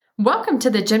Welcome to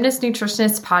the Gymnast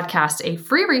Nutritionist Podcast, a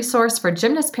free resource for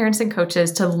gymnast parents and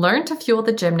coaches to learn to fuel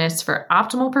the gymnast for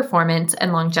optimal performance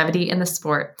and longevity in the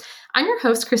sport. I'm your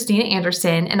host, Christina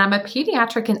Anderson, and I'm a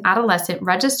pediatric and adolescent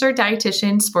registered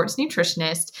dietitian sports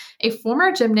nutritionist, a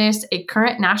former gymnast, a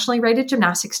current nationally rated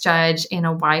gymnastics judge, and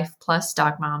a wife plus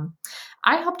dog mom.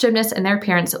 I help gymnasts and their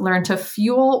parents learn to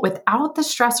fuel without the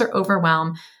stress or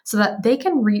overwhelm so that they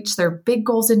can reach their big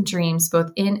goals and dreams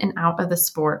both in and out of the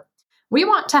sport. We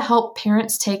want to help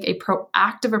parents take a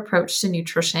proactive approach to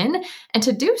nutrition. And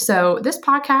to do so, this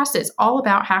podcast is all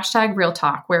about #Real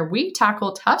Talk, where we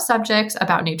tackle tough subjects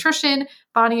about nutrition,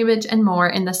 body image, and more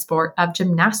in the sport of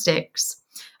gymnastics.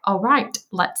 All right,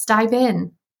 let's dive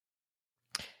in.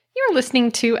 You're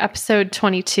listening to episode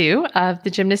 22 of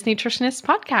the Gymnast Nutritionist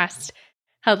Podcast.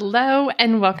 Hello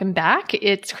and welcome back.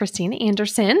 It's Christina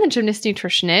Anderson, the Gymnast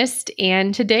Nutritionist,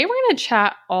 and today we're going to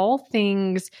chat all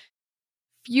things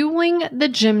fueling the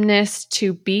gymnast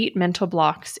to beat mental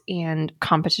blocks and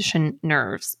competition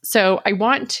nerves. So I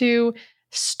want to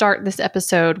start this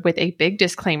episode with a big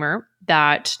disclaimer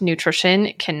that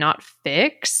nutrition cannot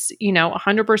fix,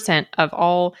 100% of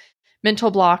all mental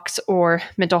blocks or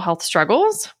mental health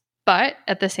struggles. But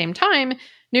at the same time,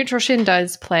 nutrition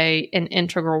does play an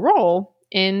integral role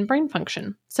in brain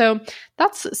function. So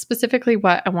that's specifically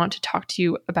what I want to talk to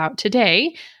you about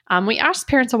today. We asked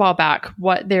parents a while back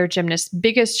what their gymnast's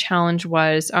biggest challenge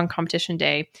was on competition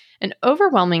day, and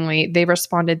overwhelmingly, they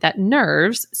responded that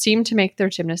nerves seem to make their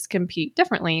gymnasts compete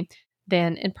differently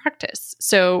than in practice.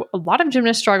 So a lot of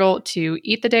gymnasts struggle to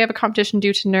eat the day of a competition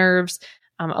due to nerves.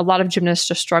 A lot of gymnasts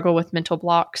just struggle with mental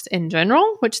blocks in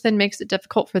general, which then makes it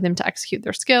difficult for them to execute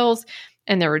their skills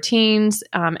and their routines.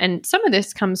 And some of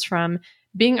this comes from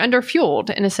being underfueled.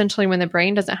 And essentially, when the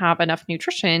brain doesn't have enough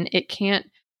nutrition, it can't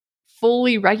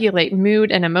fully regulate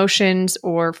mood and emotions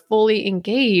or fully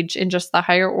engage in just the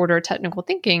higher order technical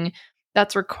thinking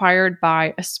that's required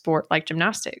by a sport like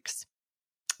gymnastics.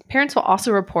 Parents will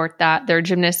also report that their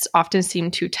gymnasts often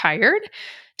seem too tired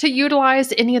to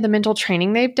utilize any of the mental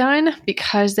training they've done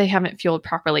because they haven't fueled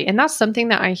properly. And that's something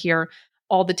that I hear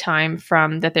all the time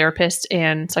from the therapists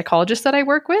and psychologists that I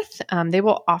work with. They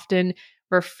will often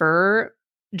refer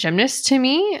gymnasts to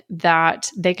me that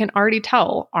they can already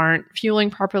tell aren't fueling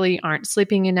properly, aren't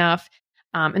sleeping enough,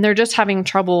 and they're just having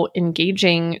trouble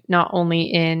engaging not only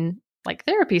in like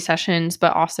therapy sessions,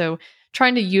 but also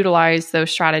trying to utilize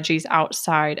those strategies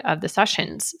outside of the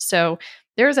sessions. So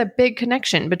there's a big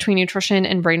connection between nutrition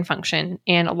and brain function,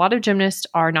 and a lot of gymnasts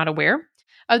are not aware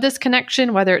of this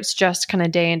connection, whether it's just kind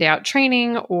of day in, day out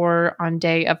training or on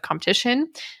day of competition.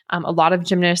 A lot of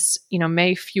gymnasts,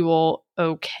 may fuel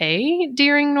okay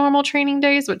during normal training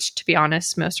days, which to be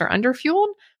honest, most are underfueled.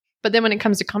 But then when it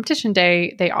comes to competition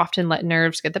day, they often let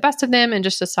nerves get the best of them and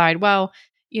just decide, well,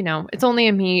 it's only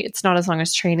a meet. It's not as long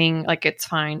as training. Like it's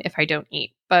fine if I don't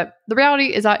eat. But the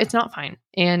reality is that it's not fine.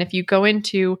 And if you go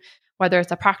into whether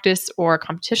it's a practice or a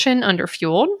competition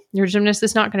underfueled, your gymnast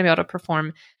is not going to be able to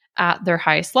perform at their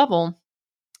highest level.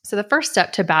 So the first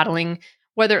step to battling,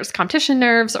 whether it's competition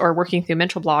nerves or working through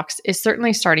mental blocks, is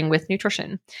certainly starting with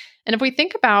nutrition. And if we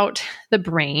think about the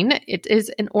brain, it is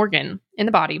an organ in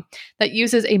the body that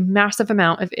uses a massive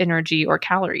amount of energy or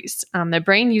calories. The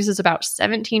brain uses about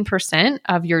 17%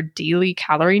 of your daily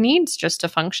calorie needs just to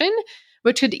function,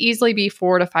 which could easily be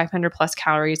 400 to 500 plus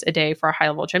calories a day for a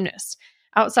high-level gymnast.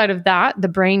 Outside of that, the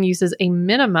brain uses a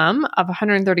minimum of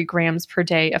 130 grams per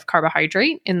day of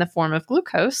carbohydrate in the form of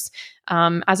glucose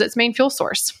as its main fuel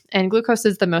source. And glucose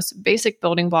is the most basic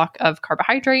building block of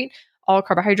carbohydrate. All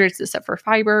carbohydrates, except for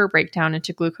fiber, break down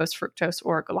into glucose, fructose,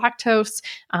 or galactose.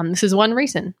 This is one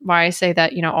reason why I say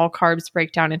that, all carbs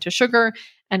break down into sugar.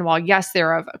 And while, yes,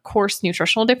 there are, of course,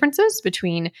 nutritional differences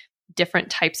between different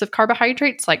types of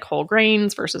carbohydrates, like whole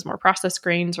grains versus more processed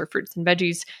grains or fruits and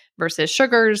veggies versus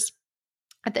sugars,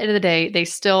 at the end of the day, they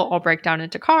still all break down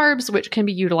into carbs, which can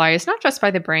be utilized not just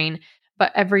by the brain,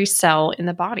 but every cell in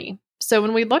the body. So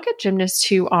when we look at gymnasts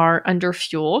who are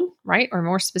underfueled, right, or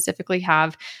more specifically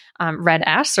have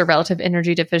RED-S or relative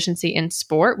energy deficiency in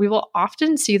sport, we will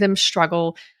often see them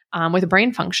struggle with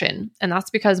brain function. And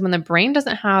that's because when the brain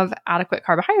doesn't have adequate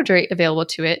carbohydrate available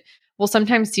to it, we'll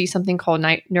sometimes see something called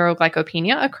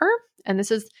neuroglycopenia occur. And this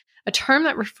is a term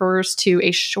that refers to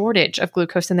a shortage of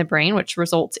glucose in the brain, which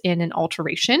results in an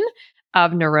alteration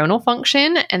of neuronal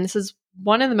function. And this is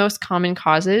one of the most common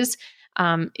causes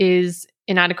is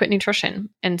inadequate nutrition.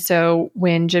 And so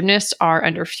when gymnasts are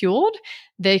underfueled,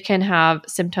 they can have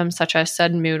symptoms such as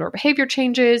sudden mood or behavior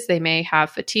changes. They may have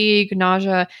fatigue,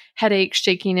 nausea, headache,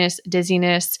 shakiness,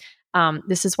 dizziness.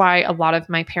 This is why a lot of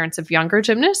my parents of younger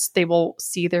gymnasts, they will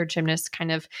see their gymnasts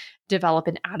kind of develop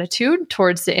an attitude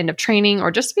towards the end of training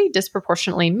or just be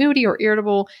disproportionately moody or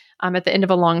irritable at the end of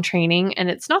a long training. And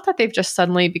it's not that they've just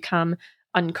suddenly become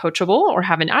uncoachable or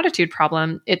have an attitude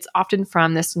problem. It's often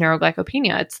from this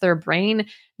neuroglycopenia. It's their brain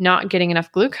not getting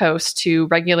enough glucose to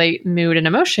regulate mood and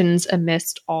emotions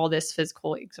amidst all this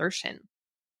physical exertion.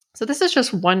 So this is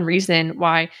just one reason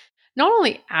why not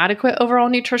only adequate overall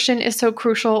nutrition is so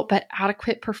crucial, but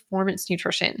adequate performance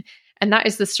nutrition. And that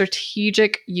is the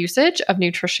strategic usage of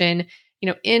nutrition,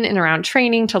 in and around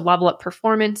training to level up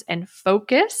performance and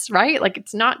focus, right? Like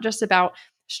it's not just about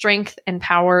strength and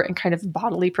power and kind of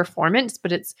bodily performance,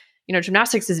 but it's,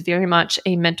 gymnastics is very much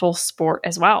a mental sport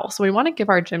as well. So we want to give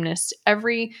our gymnasts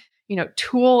every,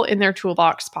 tool in their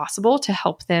toolbox possible to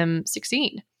help them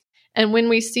succeed. And when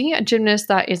we see a gymnast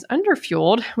that is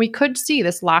underfueled, we could see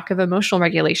this lack of emotional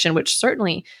regulation, which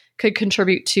certainly could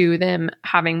contribute to them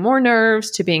having more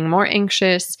nerves, to being more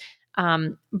anxious.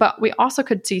 But we also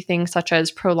could see things such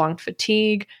as prolonged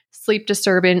fatigue, sleep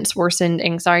disturbance, worsened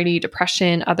anxiety,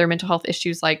 depression, other mental health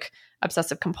issues like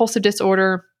obsessive compulsive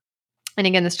disorder. And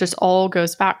again, this just all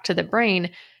goes back to the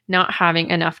brain not having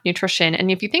enough nutrition.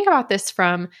 And if you think about this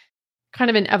from kind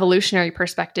of an evolutionary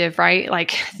perspective, right?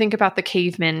 Like think about the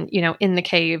cavemen, in the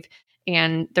cave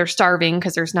and they're starving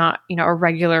because there's not, a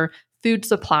regular food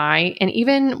supply. And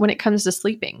even when it comes to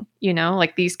sleeping,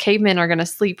 like these cavemen are going to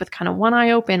sleep with kind of one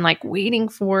eye open, like waiting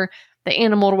for the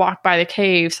animal to walk by the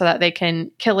cave so that they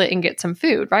can kill it and get some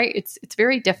food, right? It's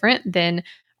very different than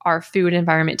our food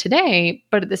environment today.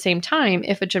 But at the same time,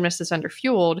 if a gymnast is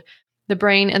underfueled, the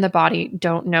brain and the body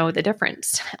don't know the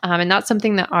difference. And that's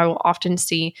something that I will often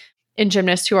see in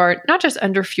gymnasts who are not just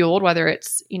underfueled, whether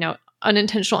it's,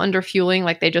 unintentional underfueling,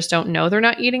 like they just don't know they're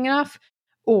not eating enough,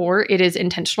 or it is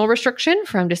intentional restriction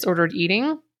from disordered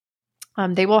eating.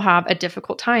 They will have a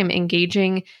difficult time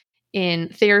engaging in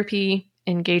therapy,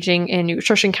 engaging in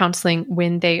nutrition counseling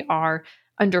when they are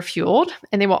underfueled.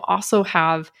 And they will also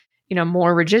have,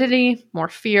 more rigidity, more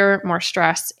fear, more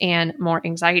stress, and more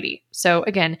anxiety. So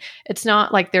again, it's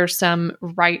not like there's some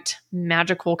right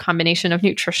magical combination of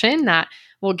nutrition that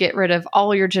will get rid of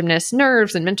all your gymnast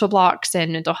nerves and mental blocks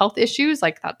and mental health issues.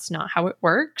 Like that's not how it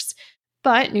works.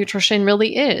 But nutrition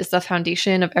really is the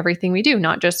foundation of everything we do,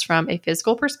 not just from a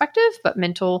physical perspective, but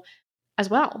mental as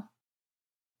well.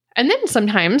 And then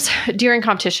sometimes during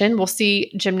competition, we'll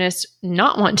see gymnasts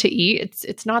not want to eat.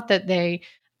 It's not that they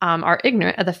are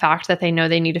ignorant of the fact that they know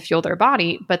they need to fuel their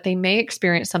body, but they may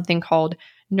experience something called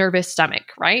nervous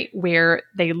stomach, right? Where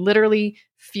they literally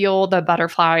feel the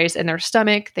butterflies in their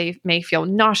stomach. They may feel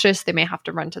nauseous. They may have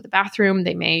to run to the bathroom.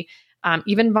 They may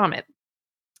even vomit.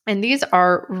 And these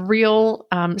are real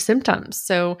symptoms.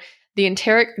 So the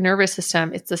enteric nervous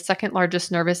system, it's the second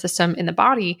largest nervous system in the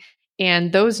body.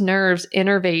 And those nerves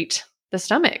innervate the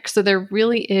stomach. So there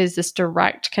really is this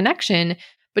direct connection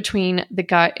between the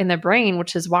gut and the brain,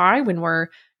 which is why when we're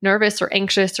nervous or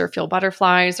anxious or feel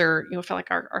butterflies or feel like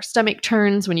our stomach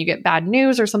turns when you get bad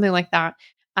news or something like that,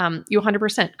 you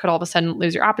 100% could all of a sudden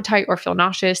lose your appetite or feel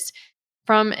nauseous.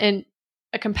 From a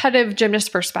competitive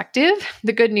gymnast perspective,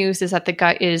 the good news is that the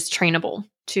gut is trainable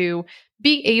to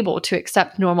be able to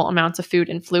accept normal amounts of food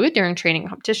and fluid during training and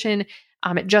competition.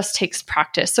 It just takes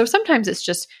practice. So sometimes it's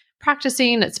just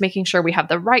practicing. It's making sure we have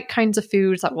the right kinds of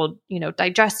foods that will,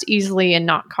 digest easily and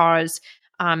not cause,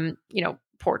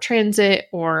 poor transit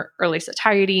or early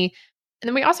satiety. And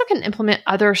then we also can implement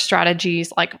other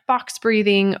strategies like box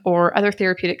breathing or other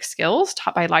therapeutic skills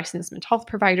taught by licensed mental health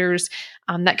providers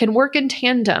that can work in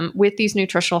tandem with these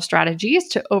nutritional strategies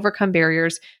to overcome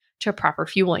barriers to proper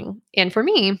fueling. And for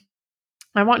me,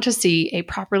 I want to see a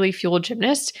properly fueled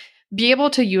gymnast be able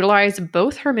to utilize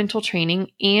both her mental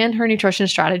training and her nutrition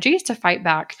strategies to fight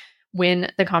back when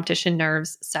the competition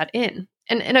nerves set in.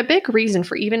 And a big reason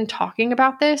for even talking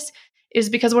about this is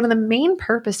because one of the main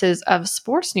purposes of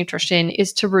sports nutrition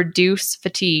is to reduce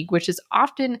fatigue, which is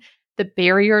often the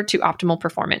barrier to optimal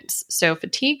performance. So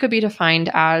fatigue could be defined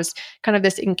as kind of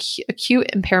this acute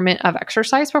impairment of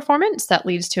exercise performance that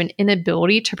leads to an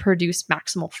inability to produce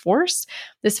maximal force.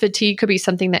 This fatigue could be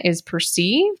something that is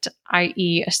perceived,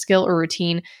 i.e. a skill or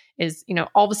routine is,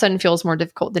 all of a sudden feels more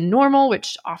difficult than normal,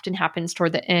 which often happens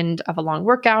toward the end of a long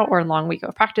workout or a long week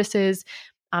of practices.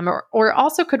 Or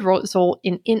also could result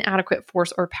in inadequate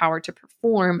force or power to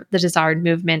perform the desired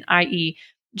movement, i.e.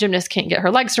 gymnast can't get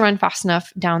her legs to run fast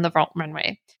enough down the vault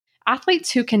runway. Athletes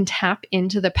who can tap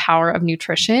into the power of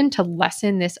nutrition to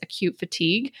lessen this acute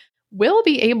fatigue will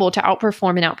be able to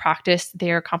outperform and outpractice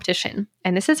their competition.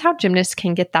 And this is how gymnasts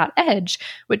can get that edge,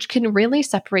 which can really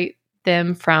separate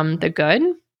them from the good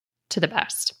to the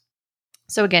best.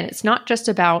 So again, it's not just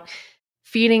about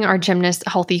feeding our gymnasts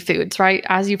healthy foods, right?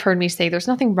 As you've heard me say, there's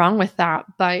nothing wrong with that,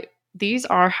 but these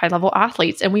are high-level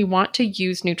athletes, and we want to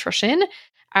use nutrition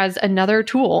as another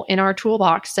tool in our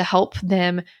toolbox to help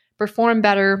them perform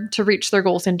better, to reach their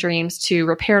goals and dreams, to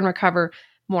repair and recover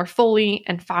more fully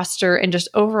and faster, and just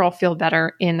overall feel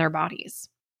better in their bodies.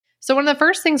 So one of the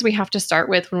first things we have to start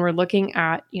with when we're looking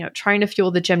at, trying to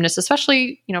fuel the gymnast,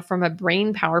 especially, from a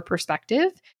brain power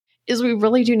perspective, is we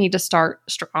really do need to start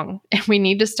strong, and we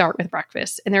need to start with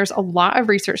breakfast. And there's a lot of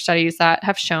research studies that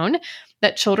have shown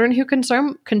that children who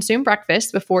consume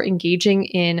breakfast before engaging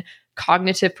in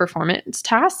cognitive performance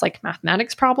tasks like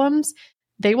mathematics problems,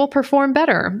 they will perform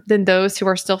better than those who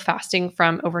are still fasting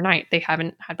from overnight. They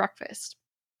haven't had breakfast.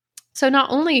 So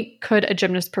not only could a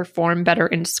gymnast perform better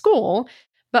in school,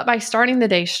 but by starting the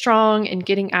day strong and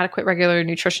getting adequate regular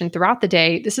nutrition throughout the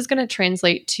day, this is going to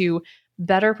translate to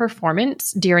better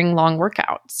performance during long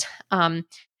workouts.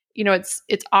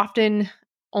 It's often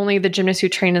only the gymnasts who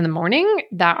train in the morning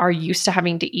that are used to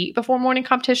having to eat before morning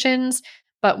competitions.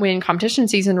 But when competition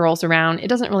season rolls around, it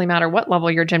doesn't really matter what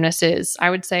level your gymnast is. I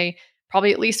would say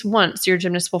probably at least once your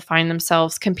gymnast will find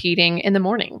themselves competing in the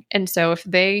morning. And so if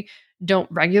they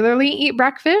don't regularly eat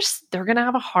breakfast, they're going to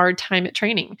have a hard time at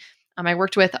training. I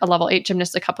worked with a level 8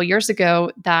 gymnast a couple years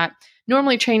ago that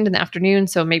normally trained in the afternoon,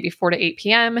 so maybe 4 to 8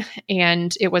 p.m.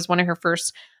 And it was one of her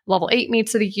first level 8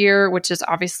 meets of the year, which is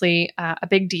obviously a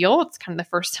big deal. It's kind of the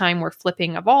first time we're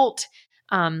flipping a vault.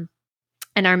 And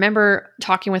I remember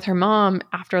talking with her mom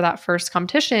after that first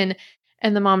competition,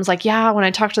 and the mom's like, yeah, when I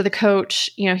talked to the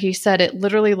coach, he said it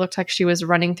literally looked like she was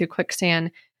running through quicksand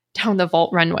down the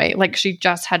vault runway. Like she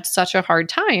just had such a hard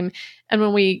time. And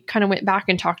when we kind of went back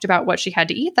and talked about what she had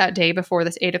to eat that day before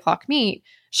this 8 o'clock meet,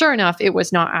 sure enough, it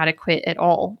was not adequate at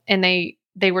all. And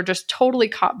they were just totally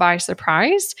caught by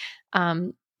surprise.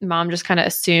 Mom just kind of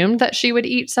assumed that she would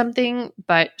eat something,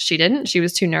 but she didn't. She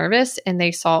was too nervous, and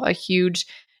they saw a huge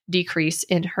decrease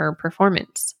in her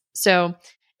performance. So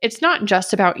it's not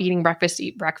just about eating breakfast to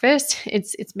eat breakfast.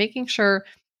 It's making sure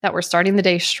that we're starting the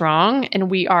day strong,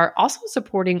 and we are also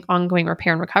supporting ongoing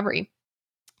repair and recovery.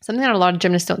 Something that a lot of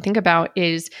gymnasts don't think about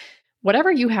is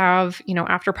whatever you have,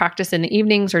 after practice in the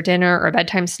evenings or dinner or a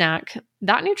bedtime snack,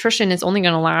 that nutrition is only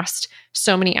going to last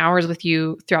so many hours with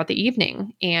you throughout the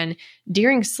evening. And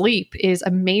during sleep is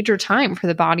a major time for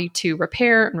the body to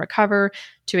repair and recover,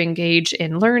 to engage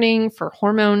in learning, for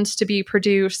hormones to be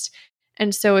produced.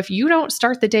 And so if you don't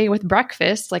start the day with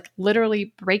breakfast, like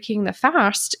literally breaking the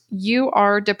fast, you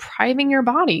are depriving your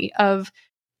body of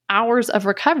hours of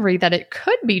recovery that it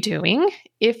could be doing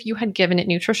if you had given it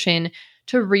nutrition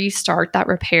to restart that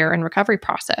repair and recovery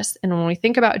process. And when we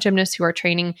think about gymnasts who are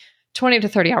training 20 to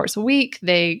 30 hours a week,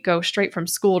 they go straight from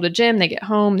school to gym, they get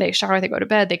home, they shower, they go to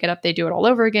bed, they get up, they do it all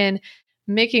over again.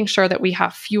 Making sure that we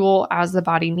have fuel as the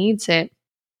body needs it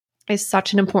is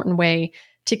such an important way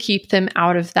to keep them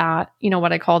out of that,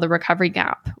 what I call the recovery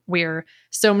gap, where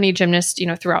so many gymnasts,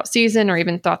 throughout season or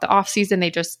even throughout the off season, they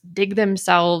just dig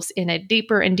themselves in a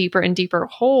deeper and deeper and deeper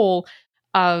hole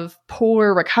of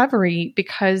poor recovery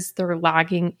because they're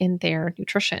lagging in their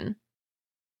nutrition.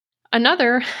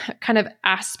 Another kind of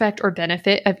aspect or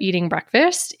benefit of eating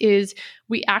breakfast is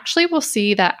we actually will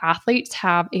see that athletes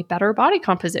have a better body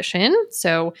composition.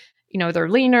 So, they're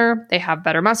leaner, they have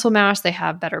better muscle mass, they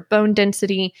have better bone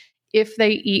density if they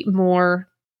eat more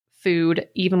food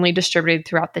evenly distributed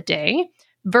throughout the day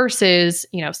versus,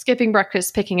 skipping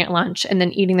breakfast, picking at lunch, and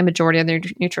then eating the majority of their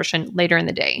nutrition later in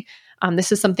the day.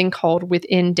 This is something called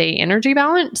within day energy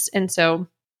balance. And so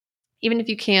even if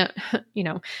you can't,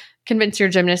 convince your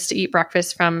gymnast to eat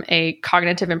breakfast from a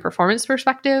cognitive and performance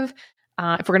perspective,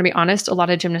 if we're going to be honest, a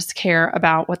lot of gymnasts care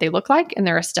about what they look like and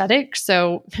their aesthetic.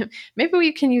 So maybe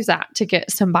we can use that to get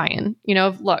some buy-in.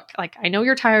 Look, like I know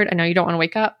you're tired. I know you don't want to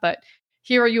wake up, but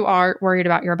here you are worried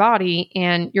about your body,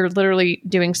 and you're literally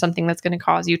doing something that's going to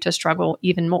cause you to struggle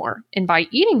even more. And by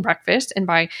eating breakfast and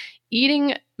by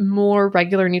eating more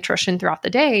regular nutrition throughout the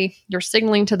day, you're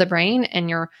signaling to the brain and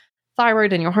your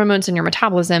thyroid and your hormones and your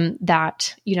metabolism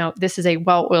that, this is a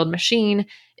well-oiled machine.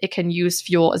 It can use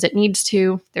fuel as it needs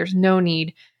to. There's no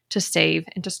need to save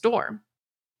and to store.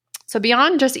 So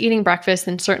beyond just eating breakfast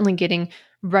and certainly getting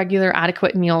regular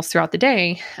adequate meals throughout the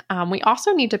day, we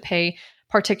also need to pay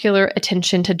particular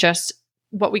attention to just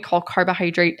what we call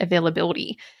carbohydrate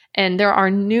availability. And there are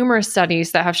numerous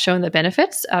studies that have shown the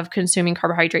benefits of consuming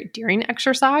carbohydrate during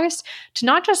exercise to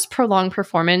not just prolong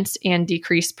performance and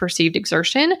decrease perceived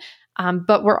exertion,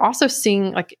 but we're also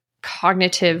seeing like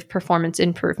cognitive performance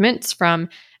improvements from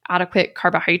adequate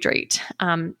carbohydrate.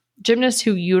 Gymnasts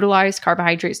who utilize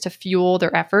carbohydrates to fuel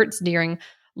their efforts during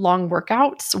long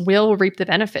workouts will reap the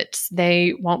benefits.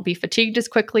 They won't be fatigued as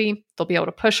quickly. They'll be able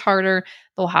to push harder.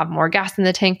 They'll have more gas in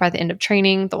the tank by the end of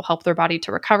training. They'll help their body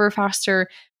to recover faster.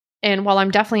 And while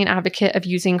I'm definitely an advocate of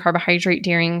using carbohydrate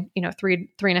during,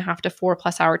 3.5 to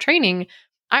 4+ hour training,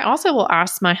 I also will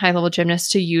ask my high level gymnasts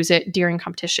to use it during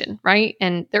competition, right?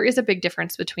 And there is a big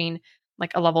difference between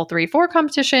like a level 3-4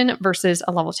 competition versus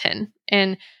a level 10.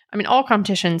 And I mean, all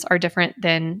competitions are different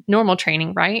than normal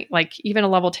training, right? Like even a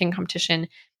level 10 competition,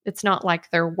 it's not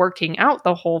like they're working out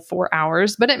the whole 4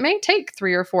 hours, but it may take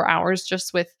 3 or 4 hours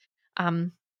just with,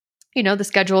 the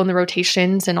schedule and the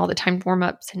rotations and all the timed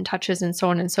warm-ups and touches and so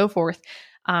on and so forth.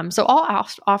 So I'll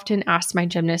often ask my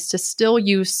gymnasts to still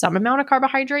use some amount of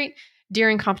carbohydrate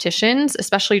during competitions,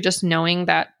 especially just knowing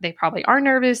that they probably are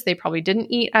nervous. They probably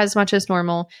didn't eat as much as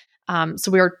normal.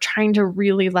 So we are trying to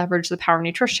really leverage the power of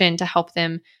nutrition to help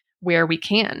them where we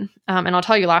can. And I'll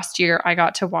tell you, last year I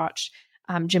got to watch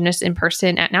gymnasts in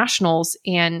person at nationals,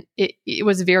 and it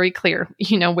was very clear,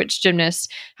 which gymnasts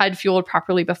had fueled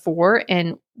properly before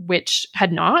and which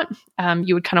had not.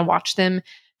 You would kind of watch them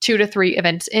 2 to 3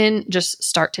 events in, just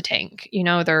start to tank.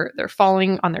 They're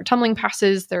falling on their tumbling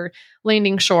passes, they're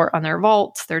landing short on their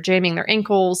vaults, they're jamming their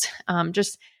ankles,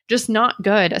 just not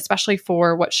good, especially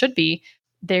for what should be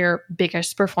their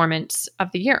biggest performance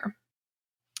of the year.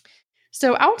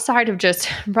 So outside of just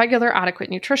regular adequate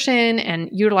nutrition and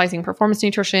utilizing performance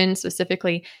nutrition,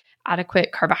 specifically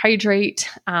adequate carbohydrate,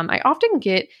 I often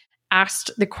get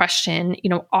asked the question,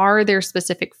 are there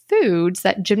specific foods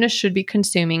that gymnasts should be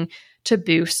consuming to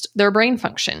boost their brain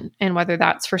function? And whether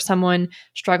that's for someone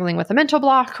struggling with a mental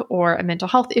block or a mental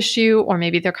health issue, or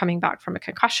maybe they're coming back from a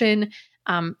concussion.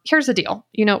 Here's the deal.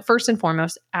 First and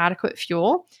foremost, adequate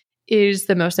fuel is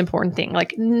the most important thing.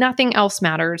 Like nothing else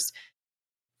matters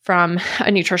from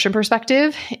a nutrition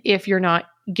perspective if you're not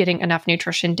getting enough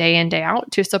nutrition day in, day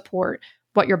out to support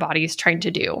what your body is trying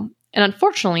to do. And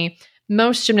unfortunately,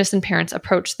 most gymnasts and parents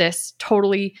approach this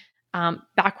totally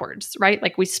backwards, right?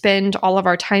 Like we spend all of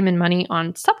our time and money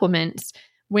on supplements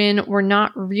when we're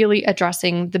not really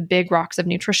addressing the big rocks of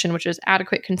nutrition, which is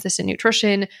adequate, consistent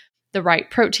nutrition, the right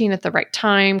protein at the right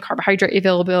time, carbohydrate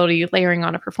availability, layering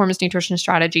on a performance nutrition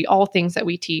strategy, all things that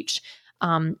we teach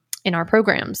in our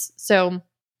programs. So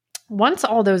once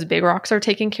all those big rocks are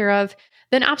taken care of,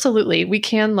 then absolutely, we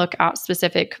can look at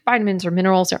specific vitamins or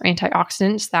minerals or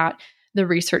antioxidants that the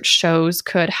research shows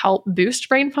could help boost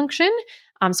brain function.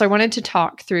 So I wanted to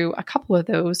talk through a couple of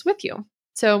those with you.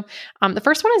 So the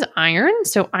first one is iron.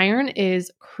 So iron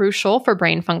is crucial for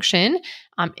brain function.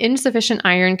 Insufficient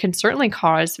iron can certainly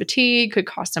cause fatigue, could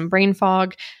cause some brain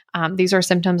fog. These are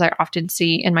symptoms I often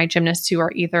see in my gymnasts who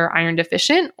are either iron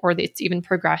deficient or it's even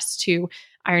progressed to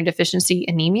iron deficiency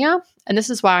anemia. And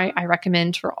this is why I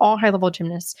recommend for all high-level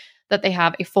gymnasts that they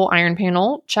have a full iron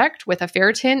panel checked with a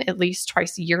ferritin at least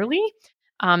twice yearly.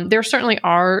 There certainly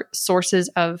are sources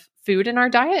of food in our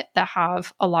diet that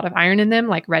have a lot of iron in them,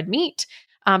 like red meat.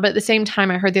 But at the same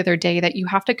time, I heard the other day that you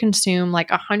have to consume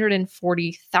like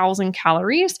 140,000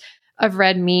 calories of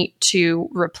red meat to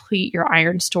replete your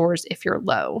iron stores if you're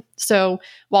low. So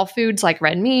while foods like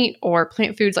red meat or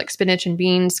plant foods like spinach and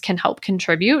beans can help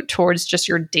contribute towards just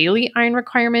your daily iron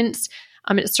requirements,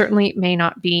 it certainly may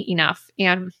not be enough.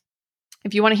 And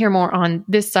if you want to hear more on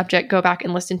this subject, go back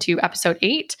and listen to episode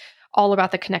 8, all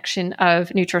about the connection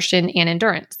of nutrition and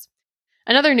endurance.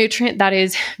 Another nutrient that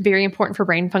is very important for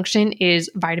brain function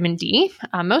is vitamin D.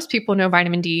 Most people know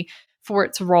vitamin D for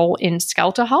its role in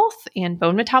skeletal health and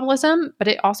bone metabolism, but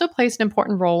it also plays an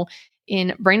important role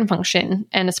in brain function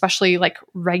and especially like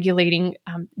regulating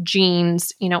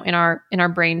genes, in our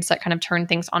brains that kind of turn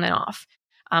things on and off.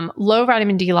 Low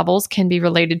vitamin D levels can be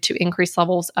related to increased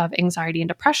levels of anxiety and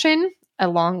depression,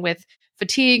 along with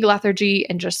fatigue, lethargy,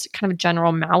 and just kind of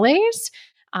general malaise.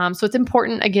 So it's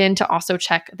important, again, to also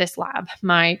check this lab.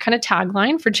 My kind of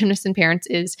tagline for gymnasts and parents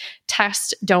is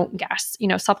test, don't guess.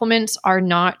 Supplements are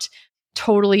not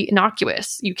totally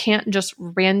innocuous. You can't just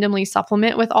randomly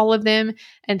supplement with all of them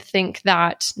and think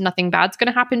that nothing bad's going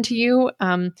to happen to you.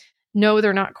 No,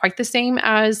 they're not quite the same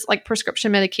as like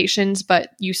prescription medications,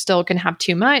 but you still can have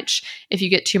too much. If you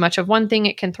get too much of one thing,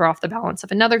 it can throw off the balance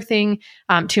of another thing.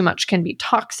 Too much can be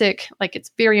toxic. Like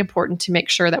it's very important to make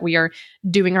sure that we are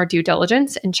doing our due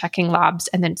diligence and checking labs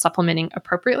and then supplementing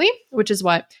appropriately, which is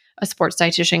what a sports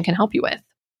dietitian can help you with.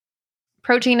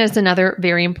 Protein is another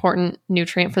very important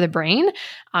nutrient for the brain.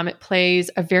 It plays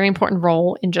a very important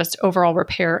role in just overall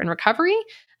repair and recovery.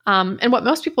 And what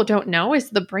most people don't know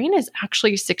is the brain is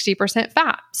actually 60%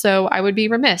 fat. So I would be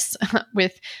remiss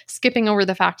with skipping over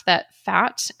the fact that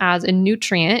fat as a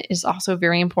nutrient is also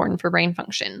very important for brain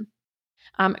function.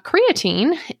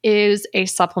 Creatine is a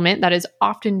supplement that is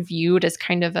often viewed as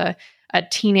kind of a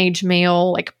teenage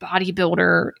male, like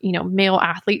bodybuilder, male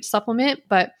athlete supplement,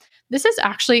 but this is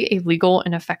actually a legal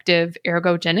and effective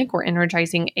ergogenic or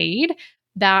energizing aid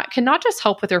that can not just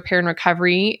help with repair and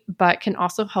recovery, but can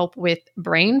also help with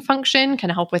brain function, can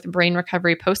help with brain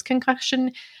recovery post-concussion.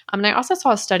 And I also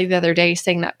saw a study the other day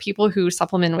saying that people who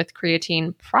supplement with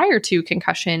creatine prior to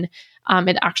concussion,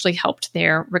 it actually helped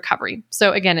their recovery.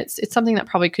 So again, it's something that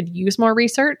probably could use more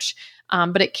research,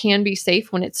 but it can be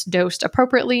safe when it's dosed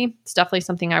appropriately. It's definitely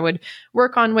something I would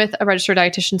work on with a registered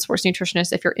dietitian, sports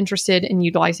nutritionist, if you're interested in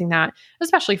utilizing that,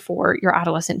 especially for your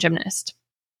adolescent gymnast.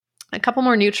 A couple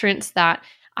more nutrients that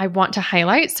I want to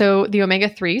highlight. So the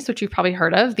omega-3s, which you've probably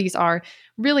heard of, these are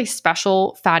really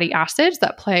special fatty acids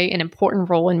that play an important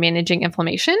role in managing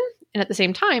inflammation. And at the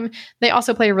same time, they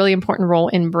also play a really important role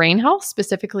in brain health,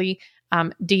 specifically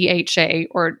DHA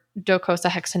or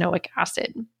docosahexaenoic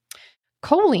acid.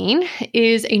 Choline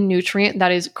is a nutrient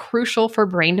that is crucial for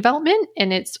brain development,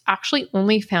 and it's actually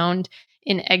only found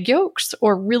in egg yolks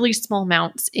or really small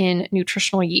amounts in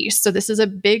nutritional yeast. So this is a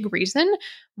big reason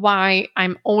why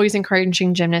I'm always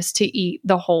encouraging gymnasts to eat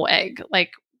the whole egg.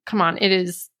 Like, come on, it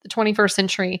is the 21st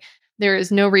century. There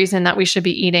is no reason that we should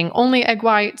be eating only egg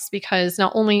whites, because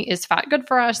not only is fat good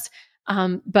for us,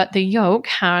 but the yolk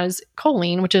has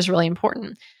choline, which is really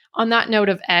important. On that note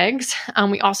of eggs,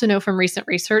 we also know from recent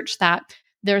research that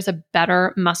there's a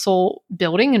better muscle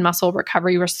building and muscle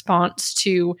recovery response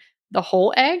to the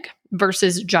whole egg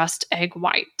versus just egg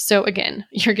white. So again,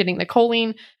 you're getting the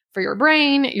choline for your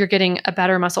brain, you're getting a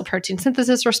better muscle protein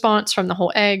synthesis response from the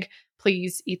whole egg.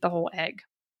 Please eat the whole egg.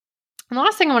 And the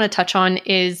last thing I want to touch on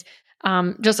is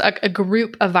just a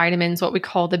group of vitamins, what we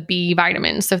call the B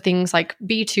vitamins. So things like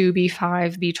B2,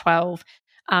 B5,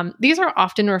 B12. These are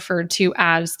often referred to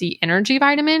as the energy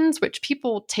vitamins, which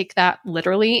people take that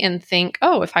literally and think,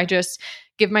 oh, if I just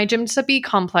give my gymnast a B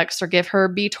complex or give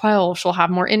her B12, she'll have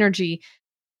more energy.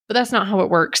 But that's not how it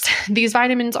works. These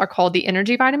vitamins are called the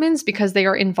energy vitamins because they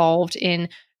are involved in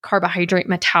carbohydrate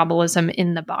metabolism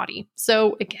in the body.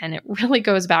 So again, it really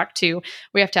goes back to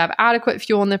we have to have adequate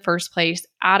fuel in the first place,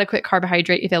 adequate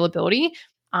carbohydrate availability.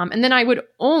 And then I would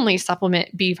only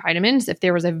supplement B vitamins if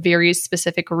there was a very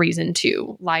specific reason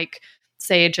to, like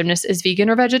say a gymnast is vegan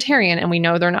or vegetarian and we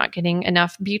know they're not getting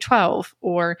enough B12,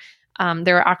 or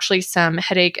there are actually some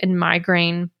headache and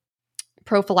migraine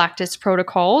prophylaxis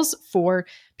protocols for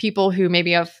people who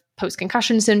maybe have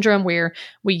post-concussion syndrome, where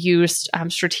we used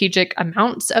strategic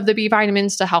amounts of the B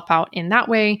vitamins to help out in that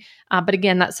way. But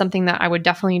again, that's something that I would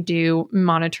definitely do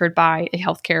monitored by a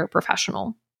healthcare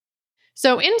professional.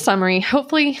 So in summary,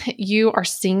 hopefully you are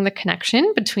seeing the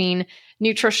connection between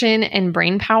nutrition and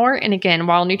brain power. And again,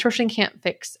 while nutrition can't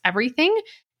fix everything,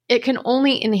 it can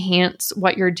only enhance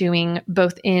what you're doing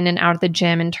both in and out of the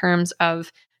gym in terms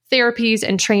of therapies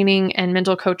and training and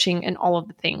mental coaching and all of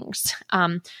the things.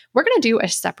 We're going to do a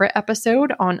separate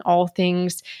episode on all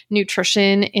things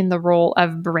nutrition in the role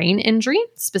of brain injury,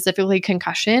 specifically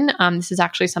concussion. This is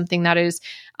actually something that is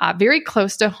very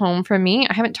close to home for me.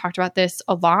 I haven't talked about this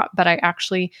a lot, but I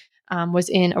actually was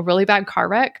in a really bad car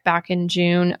wreck back in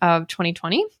June of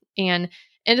 2020 and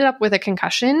ended up with a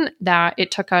concussion that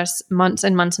it took us months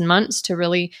and months and months to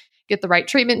really get the right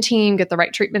treatment team, get the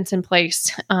right treatments in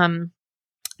place,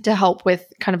 to help with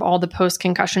kind of all the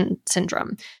post-concussion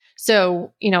syndrome.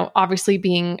 So, obviously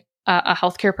being a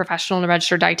healthcare professional and a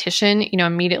registered dietitian,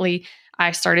 immediately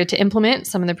I started to implement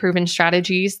some of the proven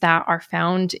strategies that are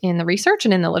found in the research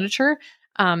and in the literature.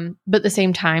 But at the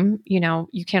same time,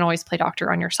 you can't always play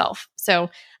doctor on yourself. So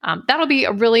that'll be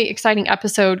a really exciting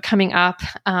episode coming up.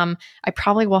 I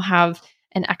probably will have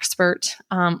an expert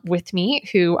with me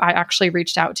who I actually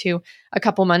reached out to a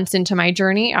couple months into my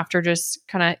journey after just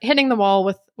kind of hitting the wall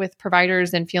with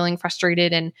providers and feeling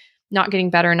frustrated and not getting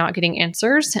better, not getting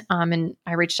answers. And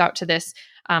I reached out to this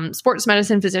sports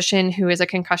medicine physician who is a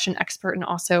concussion expert and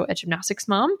also a gymnastics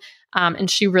mom.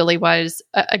 And she really was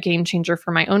a game changer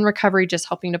for my own recovery, just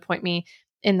helping to point me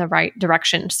in the right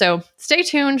direction. So stay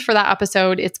tuned for that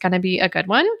episode. It's going to be a good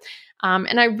one.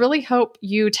 And I really hope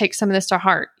you take some of this to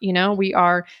heart. We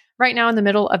are right now in the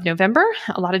middle of November.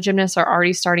 A lot of gymnasts are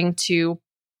already starting to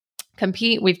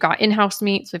compete. We've got in-house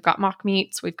meets, we've got mock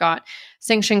meets, we've got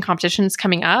sanctioned competitions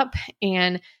coming up.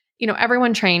 And,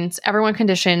 everyone trains, everyone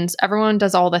conditions, everyone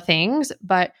does all the things,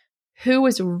 but who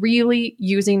is really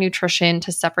using nutrition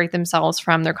to separate themselves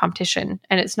from their competition?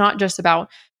 And it's not just about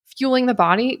fueling the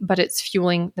body, but it's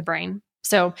fueling the brain.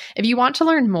 So if you want to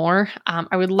learn more,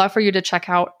 I would love for you to check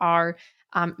out our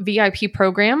VIP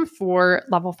program for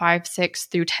level 5, 6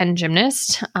 through 10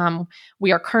 gymnasts.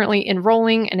 We are currently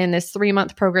enrolling, and in this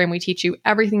 3-month program, we teach you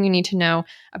everything you need to know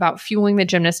about fueling the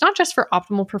gymnast, not just for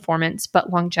optimal performance,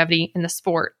 but longevity in the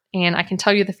sport. And I can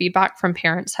tell you the feedback from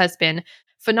parents has been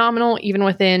phenomenal, even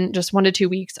within just 1 to 2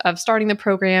 weeks of starting the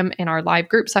program and our live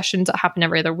group sessions that happen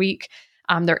every other week.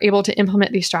 They're able to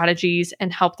implement these strategies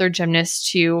and help their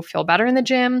gymnasts to feel better in the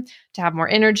gym, to have more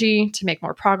energy, to make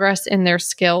more progress in their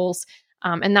skills.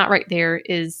 And that right there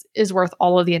is worth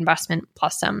all of the investment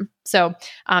plus some. So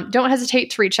don't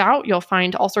hesitate to reach out. You'll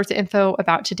find all sorts of info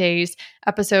about today's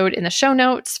episode in the show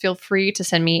notes. Feel free to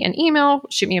send me an email,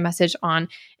 shoot me a message on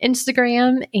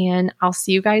Instagram, and I'll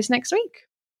see you guys next week.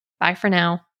 Bye for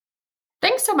now.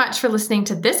 Thanks so much for listening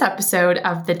to this episode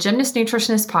of the Gymnast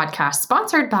Nutritionist Podcast,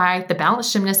 sponsored by the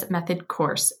Balanced Gymnast Method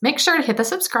course. Make sure to hit the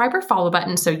subscribe or follow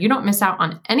button so you don't miss out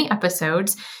on any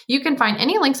episodes. You can find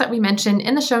any links that we mentioned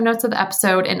in the show notes of the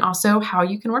episode and also how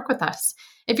you can work with us.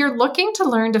 If you're looking to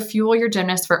learn to fuel your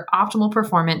gymnast for optimal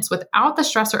performance without the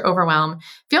stress or overwhelm,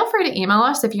 feel free to email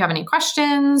us if you have any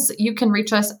questions. You can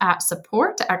reach us at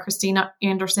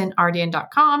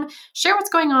support@ChristinaAndersonRDN.com. Share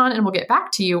what's going on and we'll get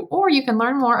back to you. Or you can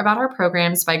learn more about our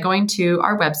programs by going to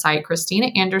our website,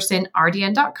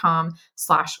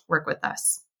 ChristinaAndersonRDN.com/work with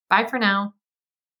us. Bye for now.